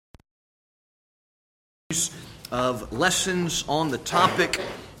of lessons on the topic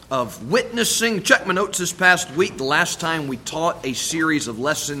of witnessing. Check my notes this past week. The last time we taught a series of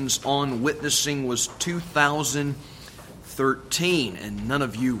lessons on witnessing was 2013, and none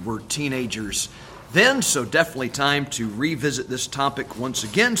of you were teenagers then, so definitely time to revisit this topic once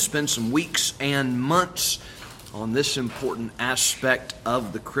again, spend some weeks and months on this important aspect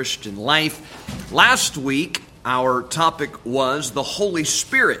of the Christian life. Last week, our topic was the Holy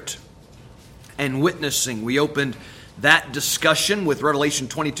Spirit and witnessing. We opened that discussion with Revelation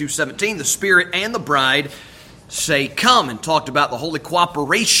 22:17. The Spirit and the bride say, "Come," and talked about the holy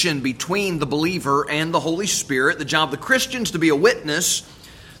cooperation between the believer and the Holy Spirit. The job of the Christians to be a witness.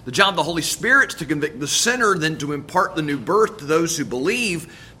 The job of the Holy Spirit is to convict the sinner, then to impart the new birth to those who believe.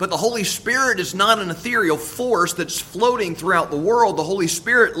 But the Holy Spirit is not an ethereal force that's floating throughout the world. The Holy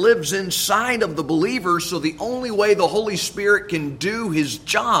Spirit lives inside of the believer, so the only way the Holy Spirit can do His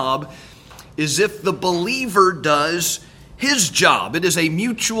job is if the believer does his job. It is a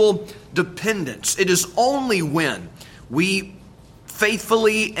mutual dependence. It is only when we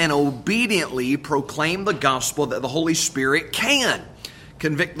faithfully and obediently proclaim the gospel that the Holy Spirit can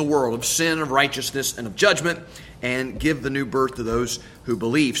convict the world of sin, of righteousness, and of judgment, and give the new birth to those who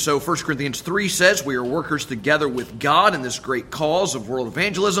believe. So 1 Corinthians 3 says we are workers together with God in this great cause of world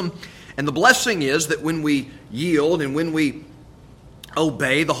evangelism. And the blessing is that when we yield and when we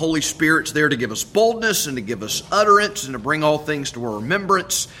obey, the Holy Spirit's there to give us boldness and to give us utterance and to bring all things to our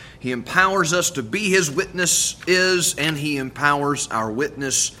remembrance. He empowers us to be His witnesses, and He empowers our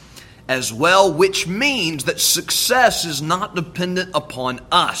witness as well, which means that success is not dependent upon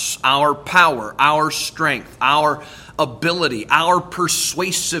us, our power, our strength, our ability, our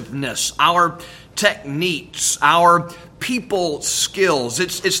persuasiveness, our techniques, our people skills.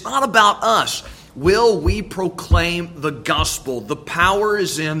 It's not about us. Will we proclaim the gospel? The power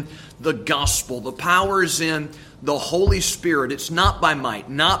is in the gospel. The power is in the Holy Spirit. It's not by might,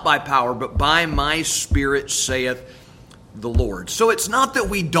 not by power, but by my Spirit, saith the Lord. So it's not that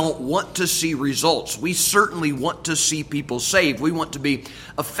we don't want to see results. We certainly want to see people saved. We want to be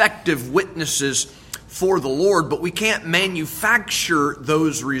effective witnesses for the Lord, but we can't manufacture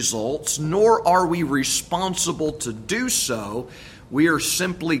those results, nor are we responsible to do so. We are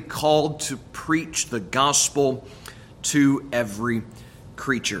simply called to preach the gospel to every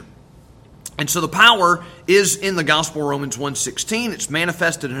creature. And so the power is in the gospel, Romans 1:16. It's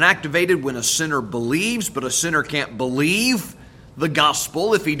manifested and activated when a sinner believes, but a sinner can't believe the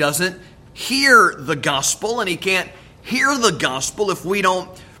gospel if he doesn't hear the gospel, and he can't hear the gospel if we don't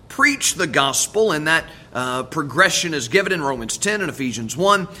preach the gospel. And that progression is given in Romans 10 and Ephesians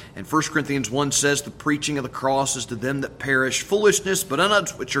 1. And 1 Corinthians 1 says, the preaching of the cross is to them that perish foolishness, but unto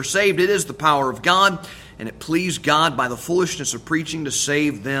us which are saved it is the power of God. And it pleased God by the foolishness of preaching to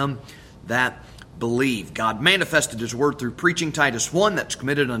save them that believe. God manifested His word through preaching, Titus 1, that's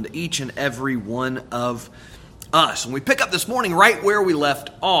committed unto each and every one of us. And we pick up this morning right where we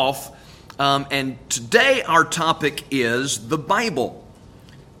left off. And today our topic is the Bible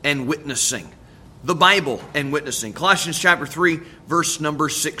and witnessing. The Bible and witnessing. Colossians chapter 3, verse number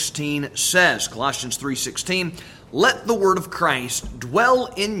 16 says, Colossians 3:16, "Let the word of Christ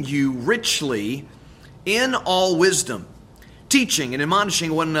dwell in you richly in all wisdom, teaching and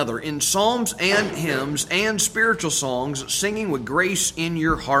admonishing one another in psalms and hymns and spiritual songs, singing with grace in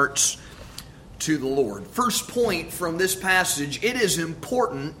your hearts to the Lord." First point from this passage, it is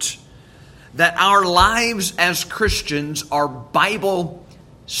important that our lives as Christians are Bible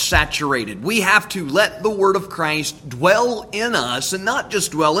saturated. We have to let the word of Christ dwell in us, and not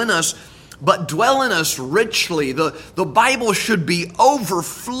just dwell in us, but dwell in us richly. The Bible should be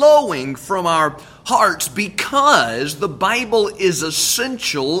overflowing from our hearts, because the Bible is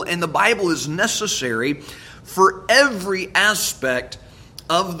essential and the Bible is necessary for every aspect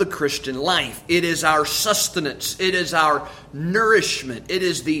of the Christian life. It is our sustenance. It is our nourishment. It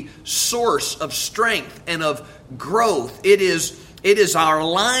is the source of strength and of growth. It is our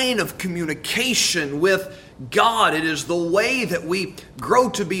line of communication with God. It is the way that we grow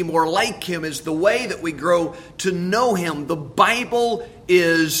to be more like Him. It's the way that we grow to know Him. The Bible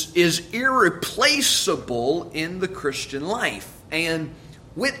is irreplaceable in the Christian life, and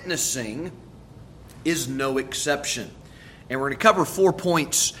witnessing is no exception. And we're going to cover 4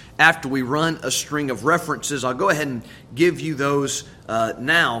 points after we run a string of references. I'll go ahead and give you those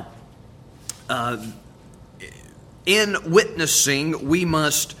now. In witnessing, we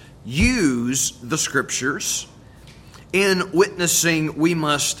must use the Scriptures. In witnessing, we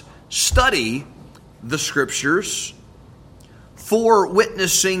must study the Scriptures. For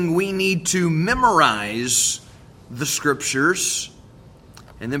witnessing, we need to memorize the Scriptures.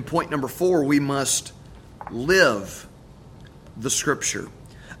 And then point number 4, we must live the Scripture.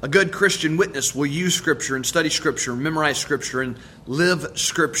 A good Christian witness will use Scripture and study Scripture, memorize Scripture, and live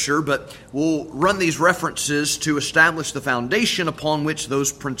Scripture, but we'll run these references to establish the foundation upon which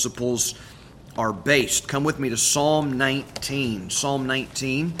those principles are based. Come with me to Psalm 19. Psalm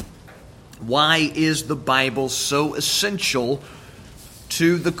 19. Why is the Bible so essential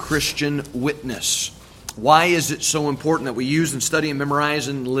to the Christian witness? Why is it so important that we use and study and memorize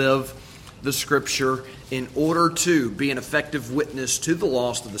and live the Scripture in order to be an effective witness to the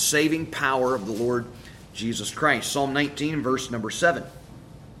lost of the saving power of the Lord Jesus Christ? Psalm 19, verse number 7.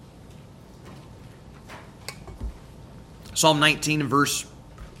 Psalm 19 and verse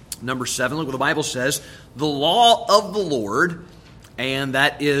number 7. Look what the Bible says. The law of the Lord, and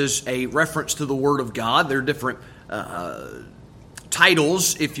that is a reference to the Word of God. There are different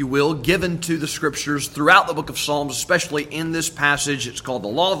titles, if you will, given to the Scriptures throughout the book of Psalms, especially in this passage. It's called the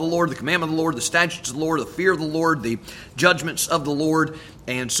law of the Lord, the commandment of the Lord, the statutes of the Lord, the fear of the Lord, the judgments of the Lord,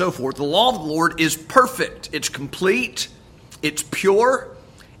 and so forth. The law of the Lord is perfect. It's complete. It's pure.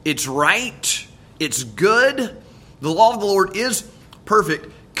 It's right. It's good. The law of the Lord is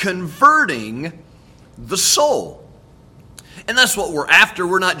perfect, converting the soul. And that's what we're after.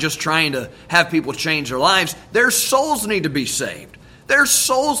 We're not just trying to have people change their lives. Their souls need to be saved. Their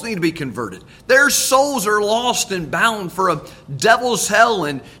souls need to be converted. Their souls are lost and bound for a devil's hell,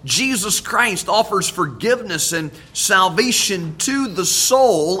 and Jesus Christ offers forgiveness and salvation to the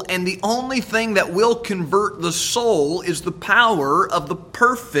soul, and the only thing that will convert the soul is the power of the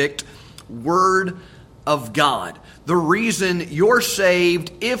perfect Word of God. The reason you're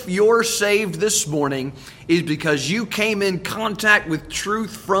saved, if you're saved this morning, is because you came in contact with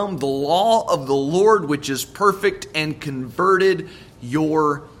truth from the law of the Lord, which is perfect, and converted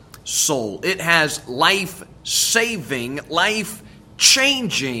your soul. It has life-saving,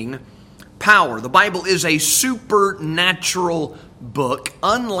 life-changing power. The Bible is a supernatural book,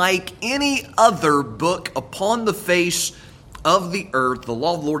 unlike any other book upon the face of the earth. The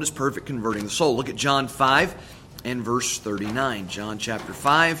law of the Lord is perfect, converting the soul. Look at John 5 and verse 39. John chapter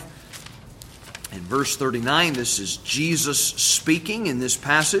 5 and verse 39. This is Jesus speaking in this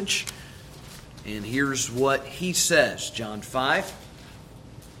passage. And here's what he says. John 5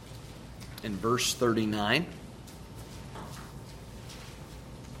 and verse 39.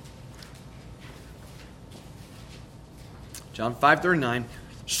 John 5:39.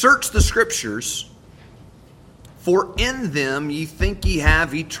 Search the Scriptures, for in them ye think ye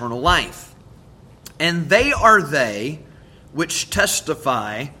have eternal life. And they are they which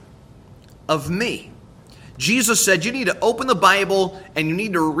testify of me. Jesus said you need to open the Bible and you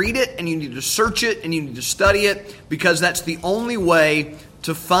need to read it and you need to search it and you need to study it, because that's the only way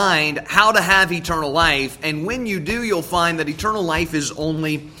to find how to have eternal life. And when you do, you'll find that eternal life is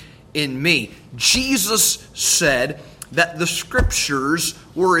only in me. Jesus said that the Scriptures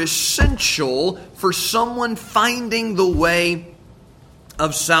were essential for someone finding the way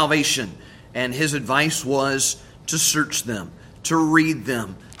of salvation. And his advice was to search them, to read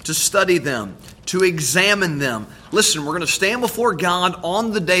them, to study them, to examine them. Listen, we're going to stand before God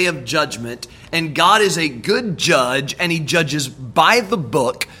on the day of judgment, and God is a good judge, and He judges by the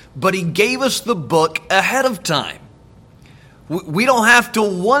book, but He gave us the book ahead of time. We don't have to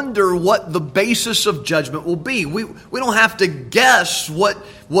wonder what the basis of judgment will be. We don't have to guess what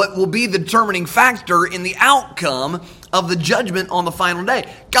will be the determining factor in the outcome of the judgment on the final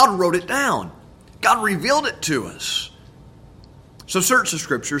day. God wrote it down. God revealed it to us. So search the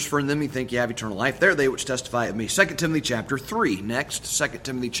Scriptures, for in them you think you have eternal life. They're they which testify of me. 2 Timothy chapter 3. Next, 2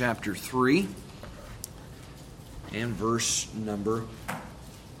 Timothy chapter 3 and verse number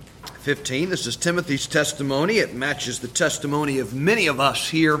 15. This is Timothy's testimony. It matches the testimony of many of us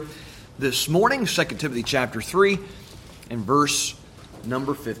here this morning. 2 Timothy chapter 3 and verse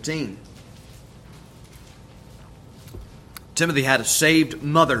number 15. Timothy had a saved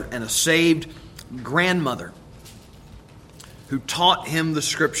mother and a saved grandmother who taught him the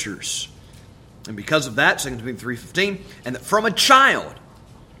Scriptures. And because of that, 2 Timothy 3:15, and that from a child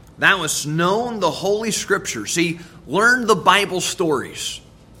thou hast known the Holy Scriptures. He learned the Bible stories.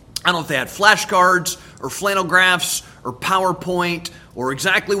 I don't know if they had flashcards or flannel graphs or PowerPoint or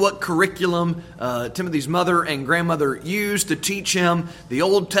exactly what curriculum Timothy's mother and grandmother used to teach him the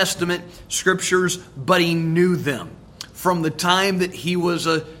Old Testament Scriptures, but he knew them from the time that he was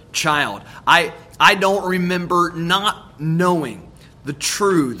a child. I don't remember not knowing the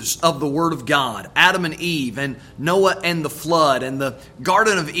truths of the Word of God, Adam and Eve, and Noah and the flood, and the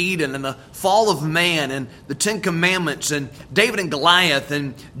Garden of Eden, and the fall of man, and the Ten Commandments, and David and Goliath,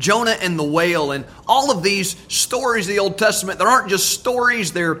 and Jonah and the whale, and all of these stories of the Old Testament that aren't just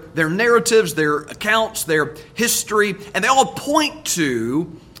stories, they're narratives, they're accounts, they're history, and they all point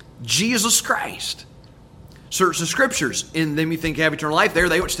to Jesus Christ. Search the Scriptures. In them you think you have eternal life. They are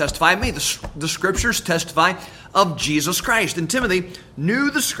they which testify of me. The Scriptures testify of Jesus Christ. And Timothy knew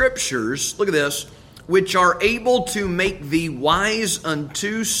the Scriptures, look at this, which are able to make thee wise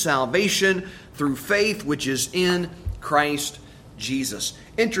unto salvation through faith which is in Christ Jesus.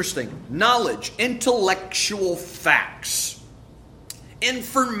 Interesting. Knowledge, intellectual facts,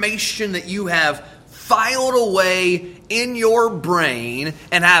 information that you have filed away in your brain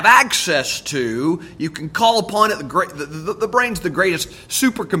and have access to. You can call upon it. The brain's the greatest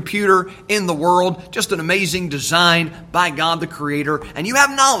supercomputer in the world. Just an amazing design by God the Creator. And you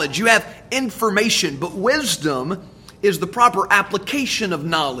have knowledge. You have information. But wisdom is the proper application of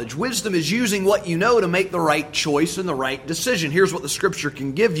knowledge. Wisdom is using what you know to make the right choice and the right decision. Here's what the Scripture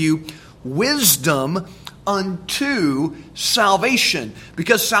can give you. Wisdom unto salvation.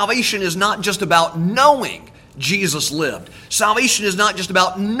 Because salvation is not just about knowing Jesus lived. Salvation is not just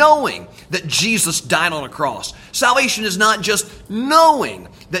about knowing that Jesus died on a cross. Salvation is not just knowing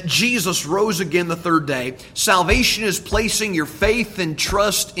that Jesus rose again the third day. Salvation is placing your faith and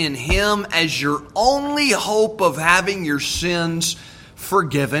trust in Him as your only hope of having your sins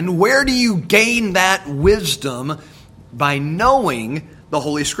forgiven. Where do you gain that wisdom? By knowing the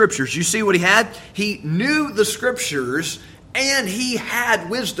Holy Scriptures. You see what he had? He knew the Scriptures and he had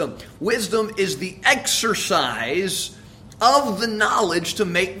wisdom. Wisdom is the exercise of the knowledge to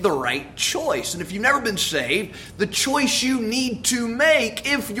make the right choice. And if you've never been saved, the choice you need to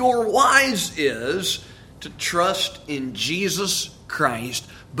make, if you're wise, is to trust in Jesus Christ.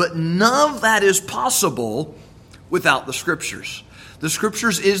 But none of that is possible without the Scriptures. The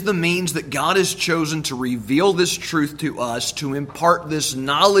Scriptures is the means that God has chosen to reveal this truth to us, to impart this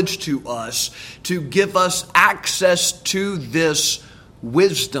knowledge to us, to give us access to this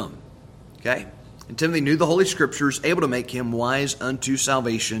wisdom. Okay? And Timothy knew the Holy Scriptures, able to make him wise unto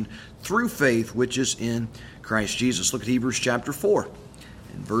salvation through faith, which is in Christ Jesus. Look at Hebrews chapter 4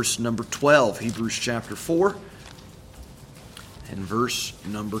 and verse number 12. Hebrews chapter 4 and verse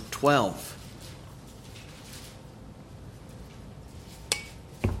number 12.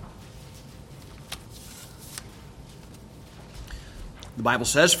 The Bible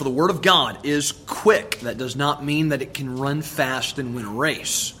says, for the Word of God is quick. That does not mean that it can run fast and win a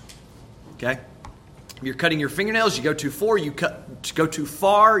race. Okay? If you're cutting your fingernails, you go too far, you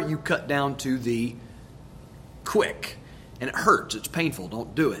cut down to the quick. And it hurts, it's painful,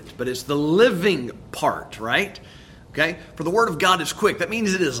 don't do it. But it's the living part, right? Okay? For the Word of God is quick. That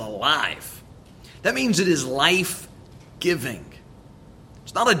means it is alive. That means it is life-giving.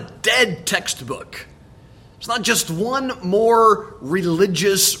 It's not a dead textbook. It's not just one more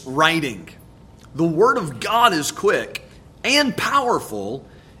religious writing. The Word of God is quick and powerful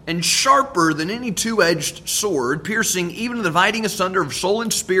and sharper than any two-edged sword, piercing even to the dividing asunder of soul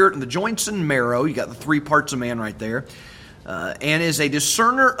and spirit and the joints and marrow. You got the three parts of man right there. And is a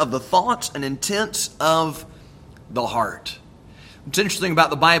discerner of the thoughts and intents of the heart. What's interesting about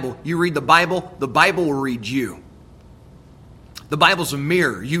the Bible, you read the Bible will read you. The Bible's a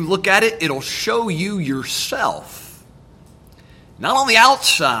mirror. You look at it, it'll show you yourself. Not on the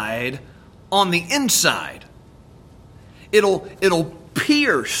outside, on the inside. It'll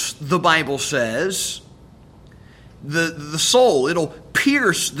pierce, the Bible says, the soul. It'll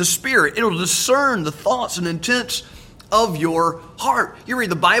pierce the spirit. It'll discern the thoughts and intents of your heart. You read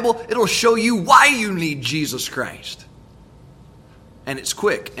the Bible, it'll show you why you need Jesus Christ. And it's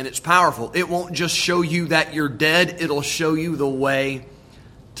quick and it's powerful. It won't just show you that you're dead. It'll show you the way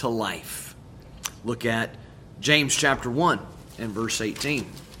to life. Look at James chapter 1 and verse 18.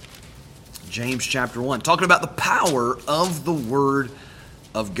 James chapter 1. Talking about the power of the Word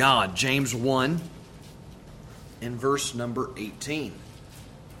of God. James 1 and verse number 18.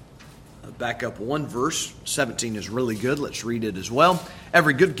 Back up one verse. 17 is really good. Let's read it as well.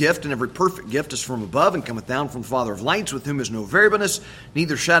 Every good gift and every perfect gift is from above and cometh down from the Father of lights, with whom is no variableness,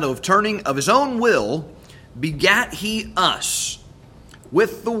 neither shadow of turning. Of his own will begat he us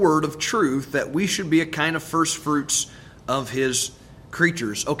with the word of truth, that we should be a kind of first fruits of his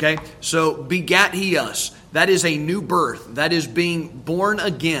creatures. Okay, so begat he us. That is a new birth. That is being born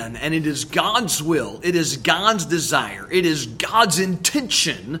again. And it is God's will. It is God's desire. It is God's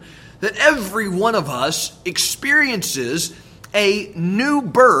intention that every one of us experiences a new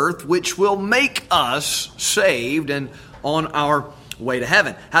birth which will make us saved and on our way to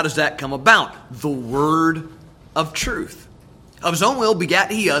heaven. How does that come about? The word of truth. Of his own will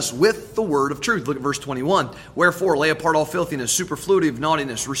begat he us with the word of truth. Look at verse 21. Wherefore, lay apart all filthiness, superfluity of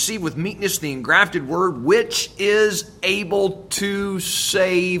naughtiness. Receive with meekness the engrafted word, which is able to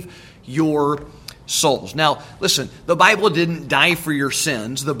save your souls. Now, listen, the Bible didn't die for your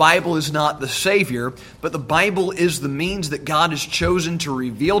sins. The Bible is not the Savior, but the Bible is the means that God has chosen to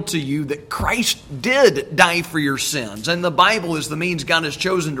reveal to you that Christ did die for your sins. And the Bible is the means God has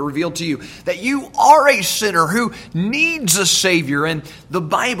chosen to reveal to you that you are a sinner who needs a Savior. And the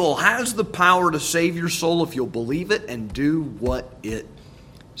Bible has the power to save your soul if you'll believe it and do what it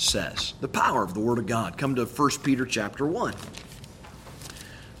says. The power of the Word of God. Come to 1 Peter chapter 1.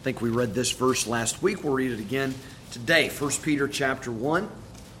 I think we read this verse last week. We'll read it again today. 1 Peter chapter 1.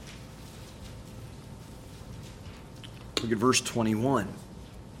 Look at verse 21.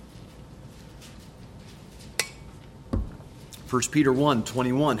 1 Peter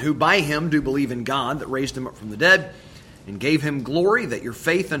 1:21. Who by him do believe in God that raised him up from the dead and gave him glory, that your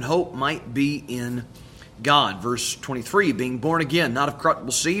faith and hope might be in God. Verse 23. Being born again, not of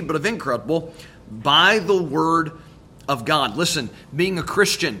corruptible seed, but of incorruptible, by the word of God. Listen, being a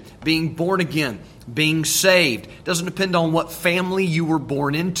Christian, being born again, being saved, doesn't depend on what family you were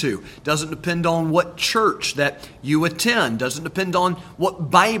born into. Doesn't depend on what church that you attend. Doesn't depend on what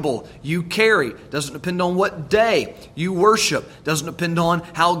Bible you carry. Doesn't depend on what day you worship. Doesn't depend on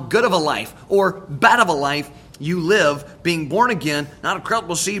how good of a life or bad of a life you live. Being born again, not of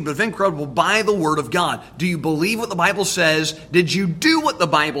corruptible seed, but of incorruptible, by the word of God. Do you believe what the Bible says? Did you do what the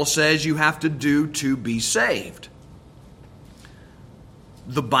Bible says you have to do to be saved?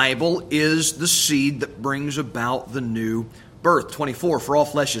 The Bible is the seed that brings about the new birth. 24, for all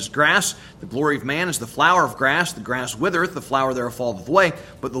flesh is grass, the glory of man is the flower of grass. The grass withereth, the flower thereof falleth away,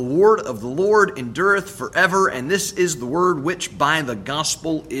 but the word of the Lord endureth forever. And this is the word which by the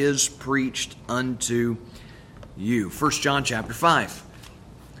gospel is preached unto you. 1 John chapter 5.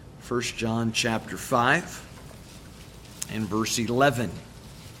 1 John chapter 5 and verse 11.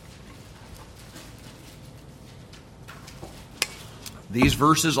 These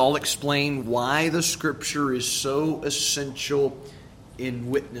verses all explain why the Scripture is so essential in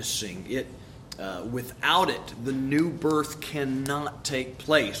witnessing. Without it, the new birth cannot take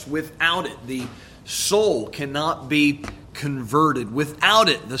place. Without it, the soul cannot be converted. Without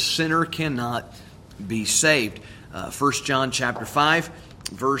it, the sinner cannot be saved. 1 John chapter 5,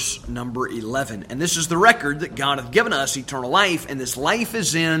 verse number 11. And this is the record that God hath given us, eternal life, and this life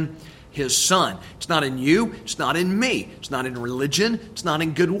is in His Son. It's not in you. It's not in me. It's not in religion. It's not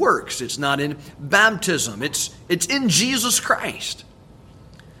in good works. It's not in baptism. It's in Jesus Christ.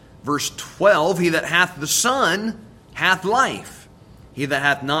 Verse 12, he that hath the Son hath life. He that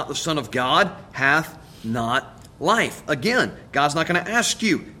hath not the Son of God hath not life. Again, God's not going to ask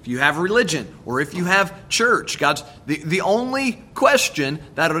you if you have religion or if you have church. The only question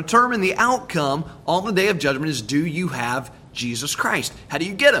that will determine the outcome on the day of judgment is, do you have Jesus Christ? How do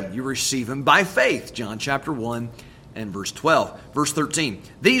you get Him? You receive Him by faith. John chapter 1 and verse 12. Verse 13.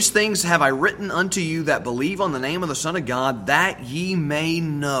 These things have I written unto you that believe on the name of the Son of God, that ye may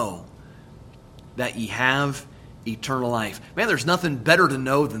know that ye have eternal life. Man, there's nothing better to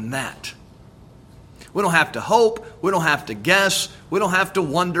know than that. We don't have to hope. We don't have to guess. We don't have to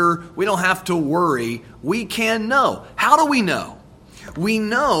wonder. We don't have to worry. We can know. How do we know? We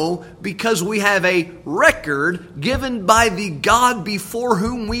know because we have a record given by the God before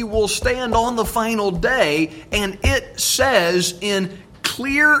whom we will stand on the final day, and it says in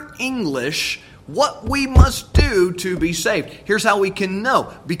clear English what we must do to be saved. Here's how we can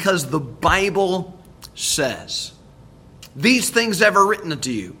know. Because the Bible says, these things have I written unto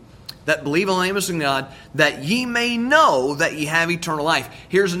you that believe on the name of the Son of God, that ye may know that ye have eternal life.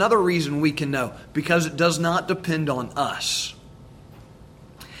 Here's another reason we can know. Because it does not depend on us.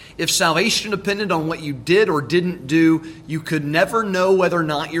 If salvation depended on what you did or didn't do, you could never know whether or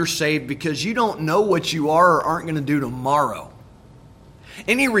not you're saved, because you don't know what you are or aren't going to do tomorrow.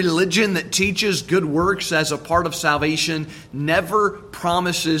 Any religion that teaches good works as a part of salvation never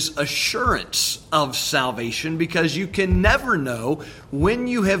promises assurance of salvation, because you can never know when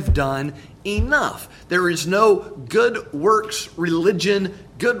you have done enough. There is no good works religion,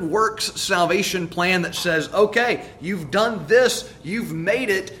 good works salvation plan that says, okay, you've done this, you've made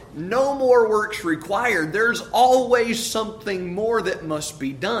it, no more works required. There's always something more that must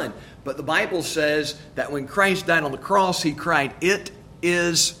be done. But the Bible says that when Christ died on the cross, He cried, "It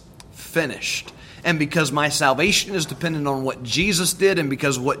is finished." And because my salvation is dependent on what Jesus did, and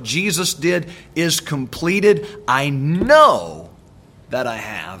because what Jesus did is completed, I know that I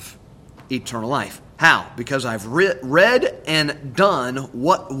have eternal life. How? Because I've read and done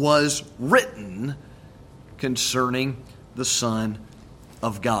what was written concerning the Son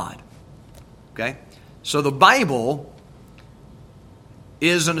of God. Okay? So the Bible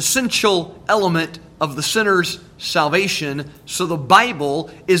is an essential element of the sinner's salvation. So the Bible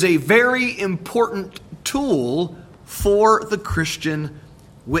is a very important tool for the Christian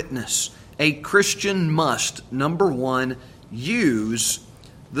witness. A Christian must, number one, use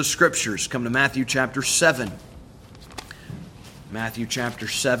the Scriptures. Come to Matthew chapter 7. Matthew chapter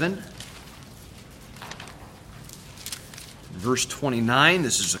 7. Verse 29,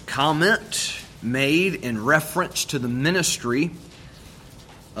 this is a comment made in reference to the ministry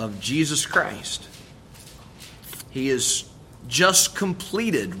of Jesus Christ. He has just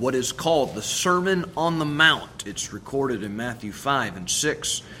completed what is called the Sermon on the Mount. It's recorded in Matthew 5 and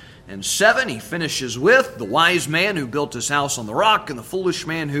 6 and 7. He finishes with the wise man who built his house on the rock and the foolish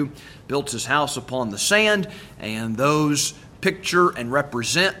man who built his house upon the sand. And those picture and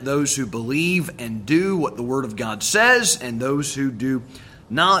represent those who believe and do what the Word of God says and those who do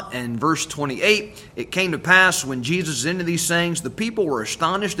not. And verse 28, it came to pass when Jesus is into these things, the people were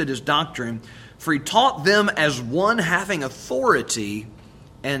astonished at his doctrine, for he taught them as one having authority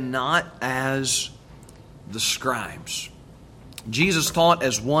and not as the scribes. Jesus taught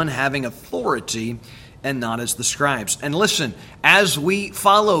as one having authority and not as the scribes. And listen, as we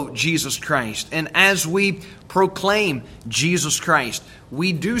follow Jesus Christ and as we proclaim Jesus Christ,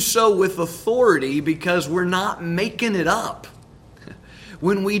 we do so with authority because we're not making it up.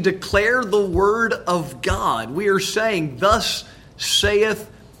 When we declare the Word of God, we are saying, "Thus saith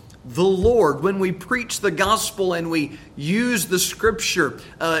the Lord." When we preach the gospel and we use the Scripture,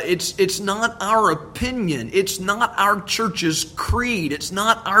 it's not our opinion. It's not our church's creed. It's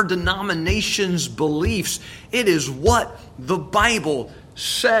not our denomination's beliefs. It is what the Bible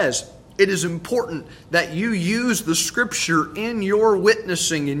says. It is important that you use the Scripture in your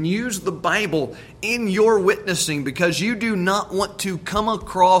witnessing and use the Bible in your witnessing, because you do not want to come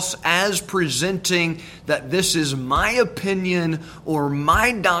across as presenting that this is my opinion or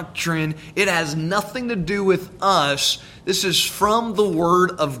my doctrine. It has nothing to do with us. This is from the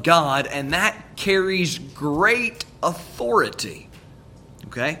Word of God, and that carries great authority.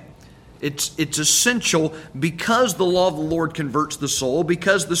 Okay? It's essential because the law of the Lord converts the soul,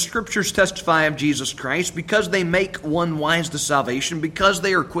 because the Scriptures testify of Jesus Christ, because they make one wise to salvation, because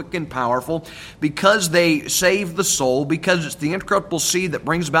they are quick and powerful, because they save the soul, because it's the incorruptible seed that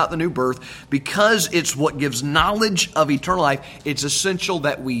brings about the new birth, because it's what gives knowledge of eternal life. It's essential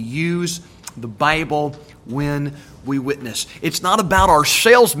that we use the Bible when we witness. It's not about our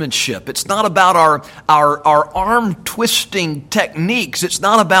salesmanship. It's not about our arm twisting techniques. It's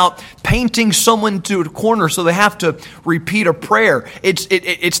not about painting someone to a corner so they have to repeat a prayer.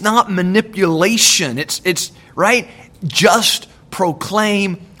 It's not manipulation. It's right. Just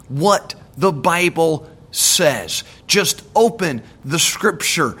proclaim what the Bible says. Just open the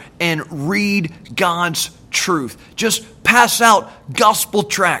Scripture and read God's truth. Just pass out gospel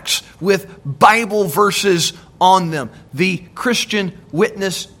tracts with Bible verses on them. The Christian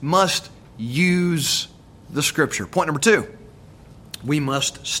witness must use the Scripture. Point number 2, we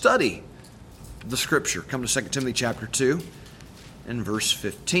must study the Scripture. Come to 2 Timothy chapter 2 and verse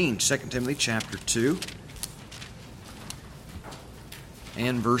 15. 2 Timothy chapter 2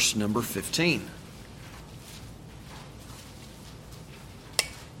 and verse number 15.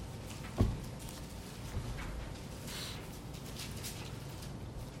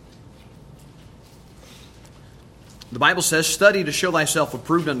 The Bible says, "Study to show thyself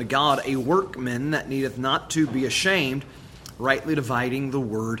approved unto God, a workman that needeth not to be ashamed, rightly dividing the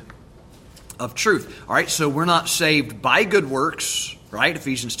word of truth." All right, so we're not saved by good works, right?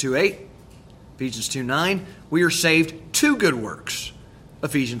 Ephesians 2:8, Ephesians 2:9. We are saved to good works,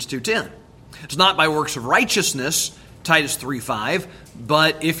 Ephesians 2:10. It's not by works of righteousness, Titus 3:5.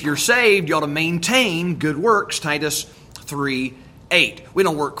 But if you're saved, you ought to maintain good works, Titus 3:8. We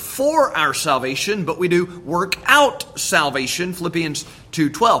don't work for our salvation, but we do work out salvation, Philippians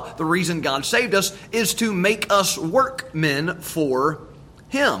 2:12. The reason God saved us is to make us workmen for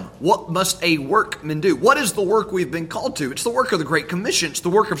Him. What must a workman do? What is the work we've been called to? It's the work of the Great Commission. It's the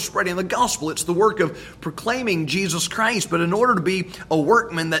work of spreading the gospel. It's the work of proclaiming Jesus Christ. But in order to be a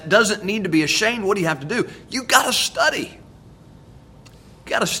workman that doesn't need to be ashamed, what do you have to do? You got to study. You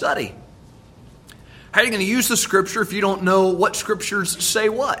got to study. How are you going to use the Scripture if you don't know what Scriptures say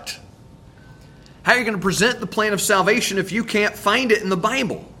what? How are you going to present the plan of salvation if you can't find it in the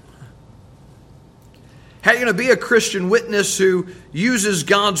Bible? How are you going to be a Christian witness who uses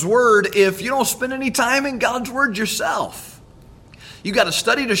God's Word if you don't spend any time in God's Word yourself? You got to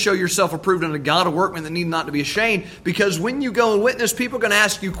study to show yourself approved unto God, a workman that need not to be ashamed, because when you go and witness, people are going to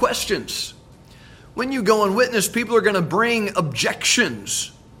ask you questions. When you go and witness, people are going to bring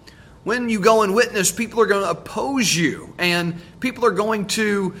objections. When you go and witness, people are going to oppose you, and people are going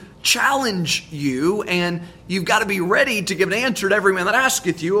to challenge you, and you've got to be ready to give an answer to every man that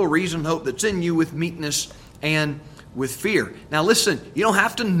asketh you, a reason and hope that's in you, with meekness and with fear. Now listen, you don't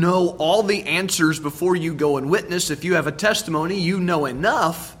have to know all the answers before you go and witness. If you have a testimony, you know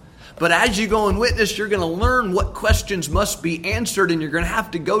enough. But as you go and witness, you're going to learn what questions must be answered, and you're going to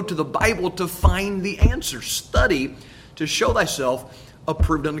have to go to the Bible to find the answer. Study to show thyself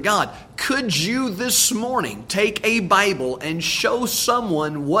approved unto God. Could you this morning take a Bible and show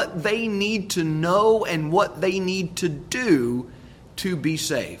someone what they need to know and what they need to do to be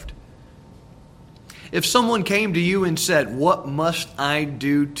saved? If someone came to you and said, "What must I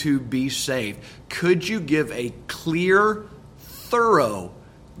do to be saved?" could you give a clear, thorough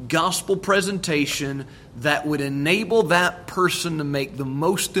gospel presentation that would enable that person to make the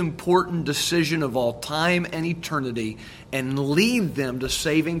most important decision of all time and eternity and lead them to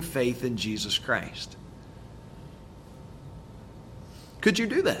saving faith in Jesus Christ? Could you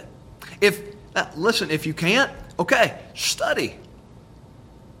do that? Listen, if you can't, okay, study.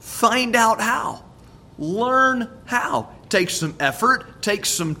 Find out how. Learn how. Takes some effort, takes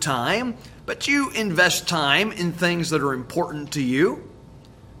some time, but you invest time in things that are important to you.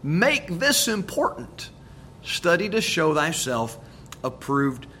 Make this important. Study to show thyself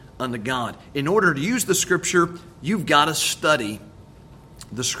approved unto God. In order to use the Scripture, you've got to study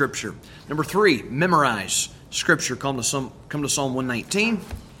the Scripture. Number 3, memorize Scripture. Come to Psalm 119.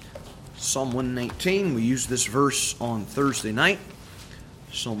 Psalm 119, we used this verse on Thursday night.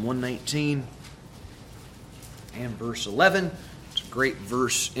 Psalm 119 and verse 11. It's a great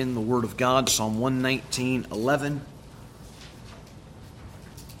verse in the Word of God. Psalm 119, 11.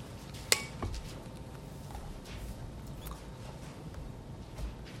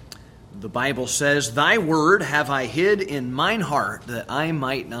 The Bible says, "Thy word have I hid in mine heart, that I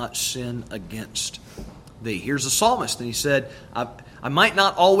might not sin against thee." Here's the psalmist, and he said, I might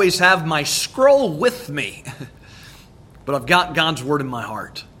not always have my scroll with me, but I've got God's word in my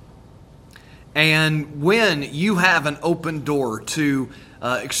heart. And when you have an open door to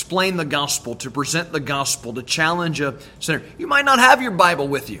explain the gospel, to present the gospel, to challenge a sinner, you might not have your Bible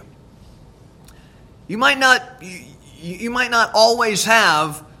with you. You might not always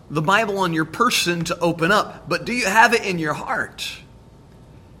have the Bible on your person to open up, but do you have it in your heart?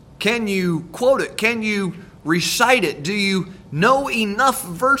 Can you quote it? Can you recite it? Do you know enough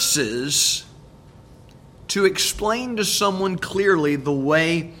verses to explain to someone clearly the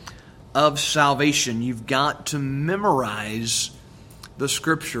way of salvation? You've got to memorize the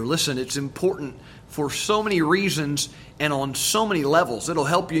Scripture. Listen, it's important for so many reasons and on so many levels. It'll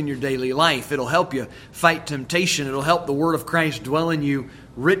help you in your daily life. It'll help you fight temptation. It'll help the Word of Christ dwell in you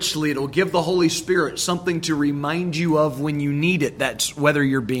richly. It'll give the Holy Spirit something to remind you of when you need it. That's whether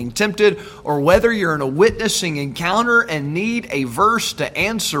you're being tempted or whether you're in a witnessing encounter and need a verse to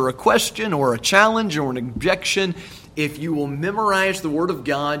answer a question or a challenge or an objection. If you will memorize the Word of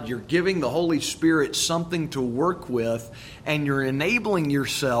God, you're giving the Holy Spirit something to work with, and you're enabling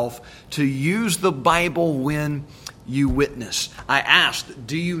yourself to use the Bible when you witness. I asked,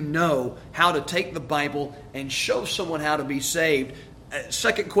 do you know how to take the Bible and show someone how to be saved?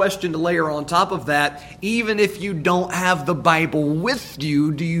 Second question to layer on top of that, even if you don't have the Bible with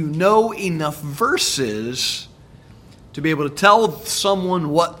you, do you know enough verses to be able to tell someone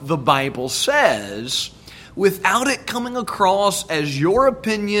what the Bible says without it coming across as your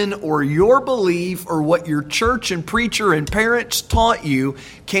opinion or your belief or what your church and preacher and parents taught you?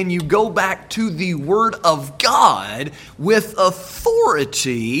 Can you go back to the Word of God with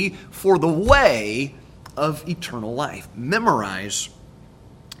authority for the way of eternal life? Memorize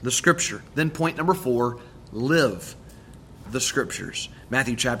the Scripture. Then point number 4, live the Scriptures.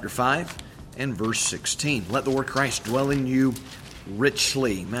 Matthew chapter 5 and verse 16. Let the word of Christ dwell in you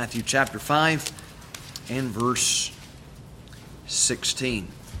richly. Matthew chapter 5 and verse 16.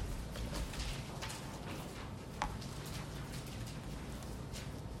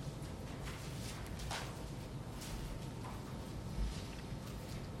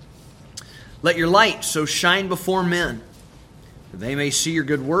 Let your light so shine before men, that they may see your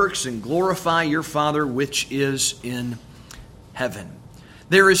good works and glorify your Father which is in heaven.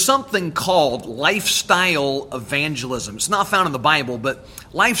 There is something called lifestyle evangelism. It's not found in the Bible, but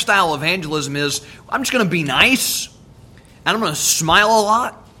lifestyle evangelism is, I'm just going to be nice, and I'm going to smile a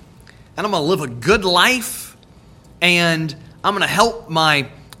lot, and I'm going to live a good life, and I'm going to help my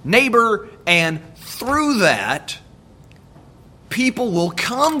neighbor, and through that, people will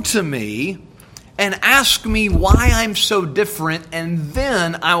come to me and ask me why I'm so different, and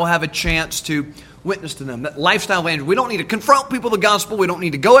then I will have a chance to witness to them. That lifestyle evangelism. We don't need to confront people with the gospel. We don't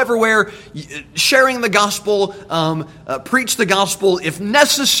need to go everywhere sharing the gospel, preach the gospel. If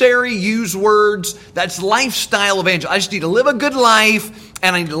necessary, use words. That's lifestyle evangelism. I just need to live a good life,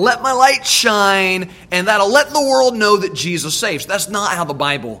 and I need to let my light shine, and that'll let the world know that Jesus saves. That's not how the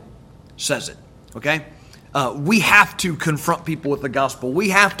Bible says it, okay? We have to confront people with the gospel. We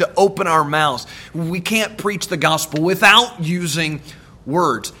have to open our mouths. We can't preach the gospel without using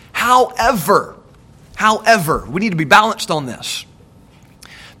words. However, we need to be balanced on this,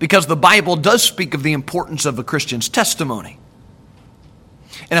 because the Bible does speak of the importance of a Christian's testimony.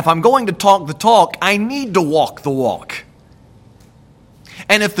 And if I'm going to talk the talk, I need to walk the walk.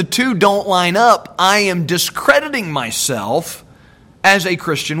 And if the two don't line up, I am discrediting myself as a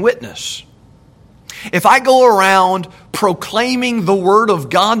Christian witness. If I go around proclaiming the Word of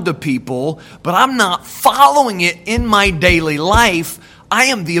God to people, but I'm not following it in my daily life, I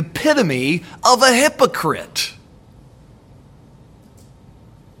am the epitome of a hypocrite.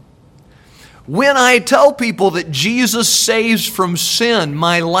 When I tell people that Jesus saves from sin,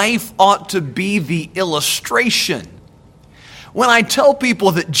 my life ought to be the illustration. When I tell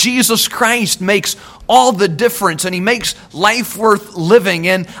people that Jesus Christ makes all the difference and He makes life worth living,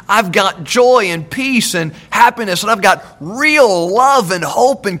 and I've got joy and peace and happiness, and I've got real love and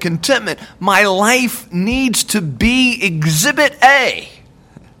hope and contentment, my life needs to be Exhibit A.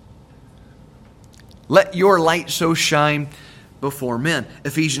 Let your light so shine before men.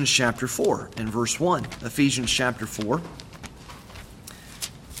 Ephesians chapter 4 and verse 1. Ephesians chapter 4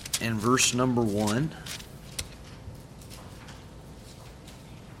 and verse number 1.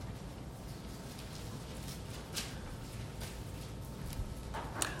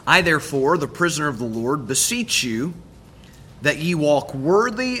 I therefore, the prisoner of the Lord, beseech you that ye walk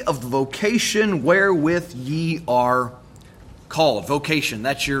worthy of the vocation wherewith ye are called. Vocation,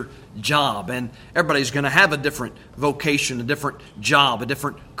 that's your job. And everybody's going to have a different vocation, a different job, a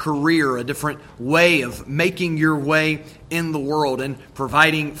different career, a different way of making your way in the world and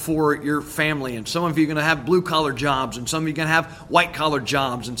providing for your family. And some of you are going to have blue-collar jobs, and some of you are going to have white-collar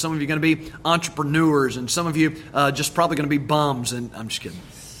jobs, and some of you are going to be entrepreneurs, and some of you just probably going to be bums. And I'm just kidding.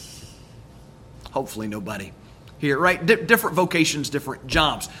 Hopefully nobody here, right? Different vocations, different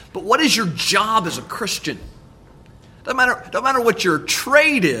jobs. But what is your job as a Christian? Don't matter what your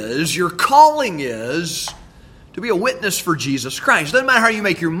trade is, your calling is to be a witness for Jesus Christ. Doesn't matter how you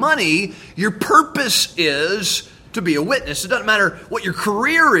make your money, your purpose is to be a witness. It doesn't matter what your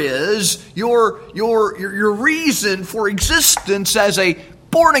career is, your reason for existence as a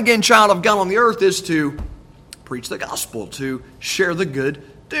born-again child of God on the earth is to preach the gospel, to share the good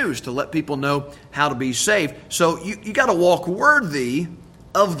news, to let people know how to be saved. So you got to walk worthy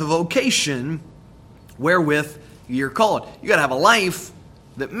of the vocation wherewith you're called. You got to have a life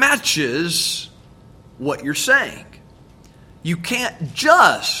that matches what you're saying. You can't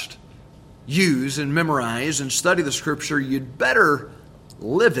just use and memorize and study the Scripture. You'd better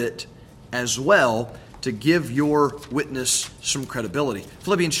live it as well to give your witness some credibility.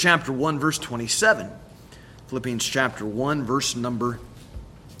 Philippians chapter 1, verse 27. Philippians chapter 1, verse number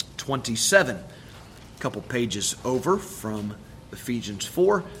 27. A couple pages over from Ephesians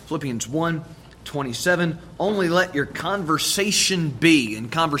 4. Philippians 1, 27, only let your conversation be.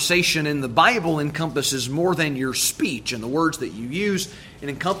 And conversation in the Bible encompasses more than your speech and the words that you use. It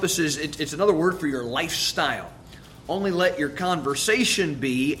encompasses, it's another word for your lifestyle. Only let your conversation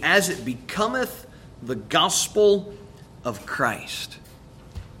be as it becometh the gospel of Christ.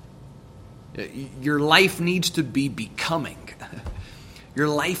 Your life needs to be becoming. Your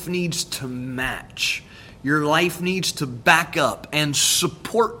life needs to match. Your life needs to back up and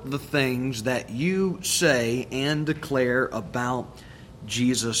support the things that you say and declare about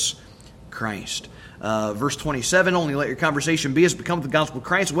Jesus Christ. Verse 27, only let your conversation be as becometh the gospel of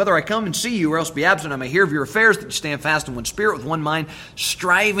Christ. Whether I come and see you or else be absent, I may hear of your affairs, that you stand fast in one spirit, with one mind,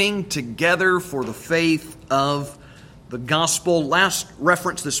 striving together for the faith of the gospel. Last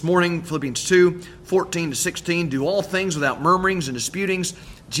reference this morning, Philippians 2, 14 to 16. Do all things without murmurings and disputings,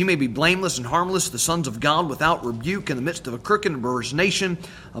 that ye may be blameless and harmless, the sons of God, without rebuke, in the midst of a crooked and perverse nation,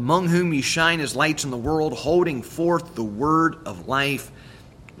 among whom ye shine as lights in the world, holding forth the word of life,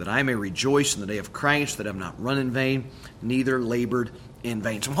 that I may rejoice in the day of Christ, that I have not run in vain, neither labored in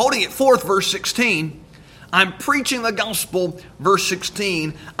vain. So I'm holding it forth, verse 16. I'm preaching the gospel, verse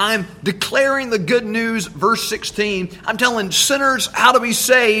 16. I'm declaring the good news, verse 16. I'm telling sinners how to be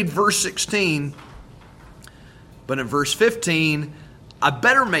saved, verse 16. But in verse 15, I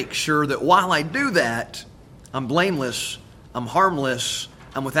better make sure that while I do that, I'm blameless, I'm harmless,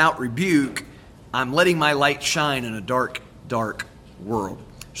 I'm without rebuke, I'm letting my light shine in a dark, dark world.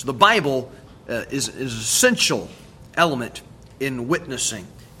 So the Bible is an essential element in witnessing.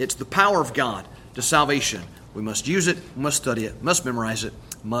 It's the power of God to salvation. We must use it, must study it, must memorize it,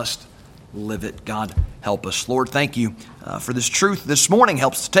 must live it. God help us. Lord, thank you for this truth this morning.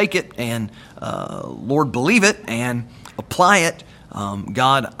 Help us to take it and, Lord, believe it and apply it.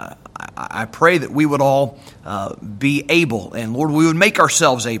 God, I pray that we would all be able, and Lord, we would make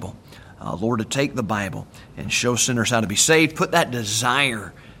ourselves able, Lord, to take the Bible and show sinners how to be saved. Put that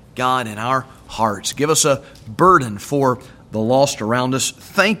desire, God, in our hearts. Give us a burden for the lost around us.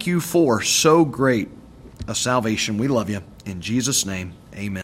 Thank you for so great a salvation. We love you. In Jesus' name, amen.